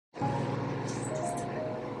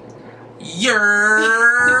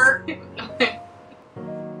You're.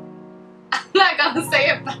 I'm not gonna say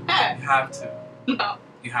it back. You have to. No.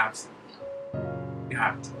 You have to. You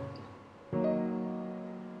have to.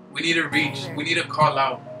 We need to reach. We need to call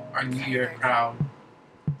out our New Year crowd.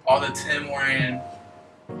 All the Tim wearing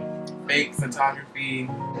fake photography.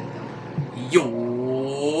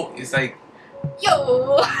 Yo, it's like.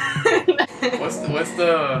 Yo. What's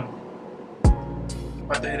the?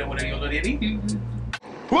 About to hit it with a yodelay.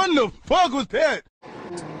 What the fuck was that?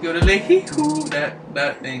 Yodelay,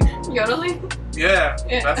 that thing. Yodeling? Yeah,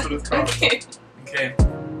 that's what it's called. Okay. Okay.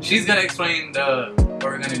 She's gonna explain what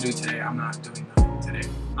we're gonna do today. I'm not doing nothing today.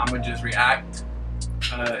 I'm gonna just react.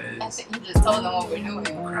 I think you just told them what we're doing.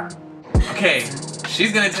 Crap. Okay,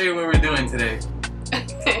 she's gonna tell you what we're doing today.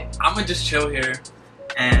 I'm gonna just chill here,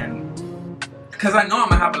 and because I know I'm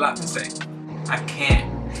gonna have a lot to say. I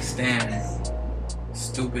can't stand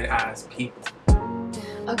stupid ass people.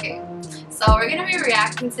 Okay, so we're gonna be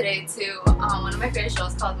reacting today to one of my favorite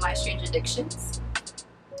shows called My Strange Addictions.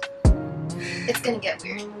 It's gonna get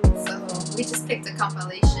weird, so we just picked a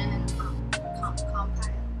compilation.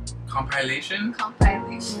 Compilation?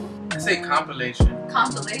 Compilation. I say compilation.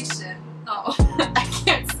 Compilation. Oh, I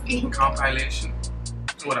can't speak. Compilation.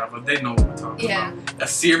 Whatever, they know what we're talking about. A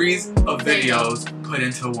series of videos put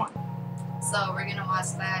into one. So we're gonna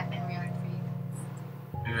watch that and react for you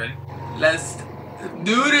guys. You ready? Let's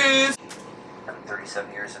do this! I'm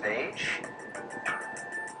 37 years of age,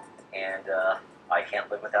 and I can't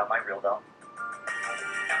live without my real doll.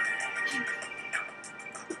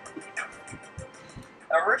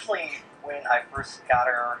 Originally, when I first got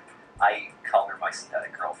her, I called her my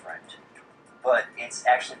synthetic girlfriend, but it's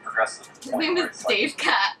actually progressed to the His point name where is it's Dave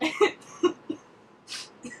Cat.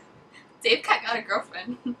 Dave Cat got a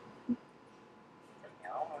girlfriend. You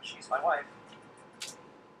know, she's my wife.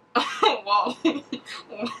 Whoa.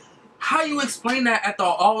 How you explain that at the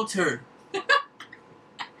altar?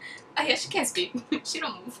 Oh yeah, she can't speak. She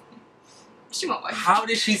don't move. She my wife. How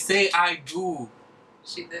did she say I do?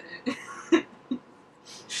 She didn't.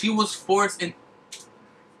 She was forced in.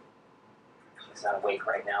 She's not awake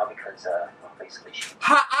right now because, well, basically she...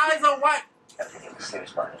 Her eyes are white. Everything hit the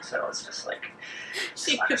snooze button, so it's just like...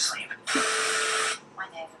 She let her sleep. My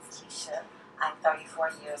name is Keisha. I'm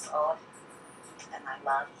 34 years old, and I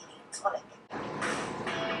love eating toilet paper.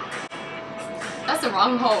 That's the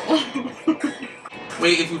wrong hole.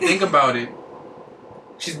 Wait, if you think about it,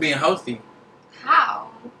 she's being healthy. How?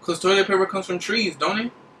 Because toilet paper comes from trees, don't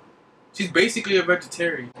it? She's basically a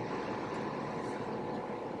vegetarian.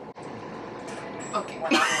 Okay.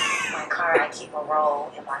 When I'm in my car, I keep a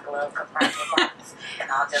roll in my glove compartment box,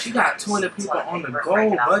 and I'll just... She got toilet paper on the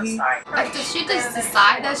go, buddy. Like, does she just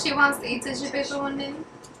decide that she wants to eat tissue paper one day?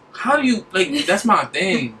 How do you, like, that's my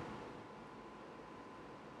thing.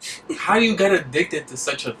 How do you get addicted to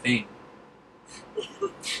such a thing?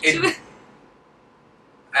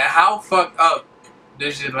 How fucked up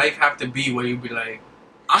does your life have to be where you be like,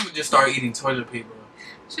 I'm gonna just start eating toilet paper?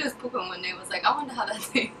 She was pooping one day, was like, I wonder how that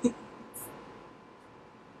tastes.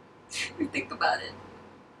 You think about it.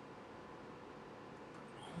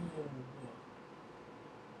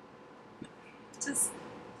 Just...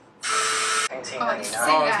 Oh, it's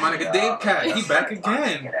my nigga Dave Cat. He back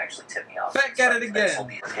again. It actually tipped me off. Back at it again.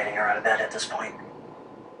 Getting her out of bed at this point.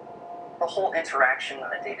 The whole interaction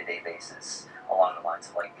on a day-to-day basis, along the lines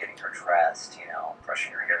of like getting her dressed, you know,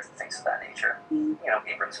 brushing her hair, things of that nature. You know,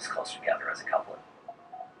 it brings us closer together as a couple.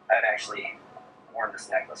 I've actually worn this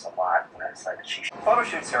necklace a lot, and I decided she should. Photo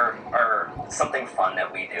shoots are something fun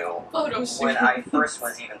that we do. Photo shoots. When I first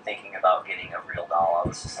was even thinking about getting a real doll, I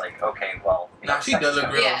was just like, okay, well, you know, she does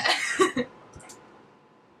look real. Yeah.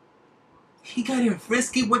 He got him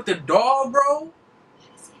frisky with the doll, bro.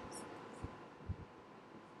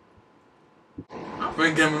 I'm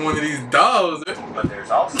gonna get me one of these dolls. But there's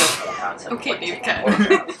also the concept. Okay, of Dave Cat. I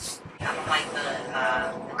don't like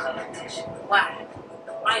the color tissue. Why?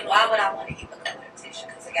 Why would I want to eat the color tissue?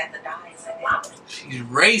 Because it got the dyes in it. She's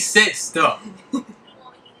racist, though.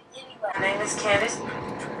 My name is Candace.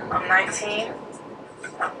 I'm 19.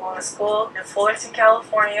 I'm going to school in Fullerton,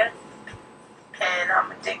 California. And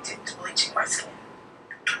I'm addicted to bleaching my skin.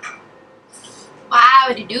 Why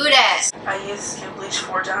would you do that? I use skin bleach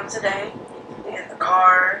 4 times a day. In the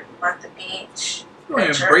car, at the beach. You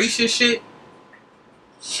wanna embrace your shit?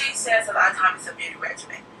 She says a lot of times it's a beauty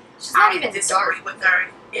regimen. She's not I even disagree dark. with her.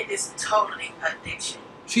 It is totally addiction.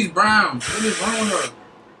 She's brown. What is wrong with her?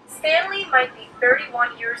 Stanley might be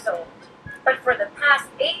 31 years old, but for the past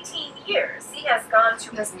 18 years, he has gone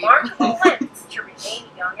to remarkable lengths to remain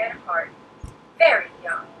young at heart. Very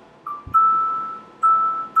young.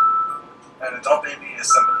 An adult baby is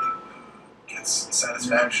somebody who its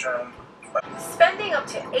satisfaction. Spending up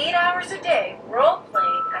to 8 hours a day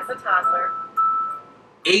role-playing as a toddler.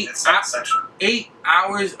 8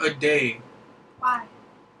 hours a day. Why?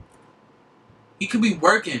 He could be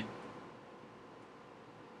working.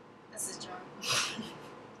 This is joke.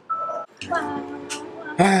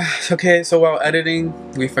 Okay, so while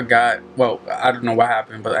editing, we forgot. Well, I don't know what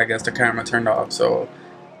happened, but I guess the camera turned off. So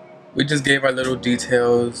we just gave our little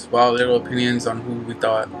details, well, little opinions on who we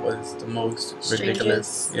thought was the most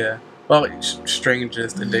ridiculous. Yeah. Well,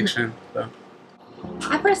 strangest addiction. So.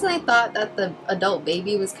 I personally thought that the adult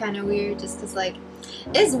baby was kind of weird, just because, like,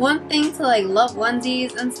 it's one thing to, like, love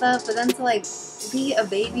onesies and stuff, but then to, like, be a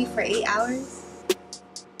baby for 8 hours?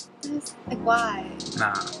 It's, like, why?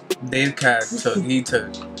 Nah. Dave Cat took, he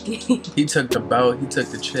took the belt, he took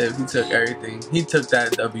the chip, he took everything. He took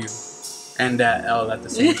that W and that L at the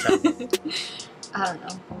same time. I don't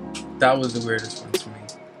know. That was the weirdest one to me.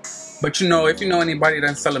 But you know, if you know anybody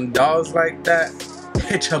that's selling dolls like that,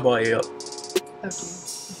 hit your boy up.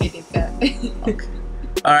 Okay, Dave Cat. Okay.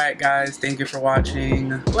 Alright guys, thank you for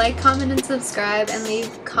watching. Like, comment, and subscribe, and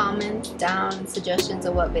leave comments down, suggestions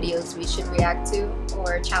of what videos we should react to,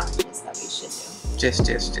 or challenges that we should do.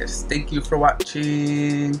 Just. Thank you for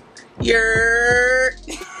watching. Yeah.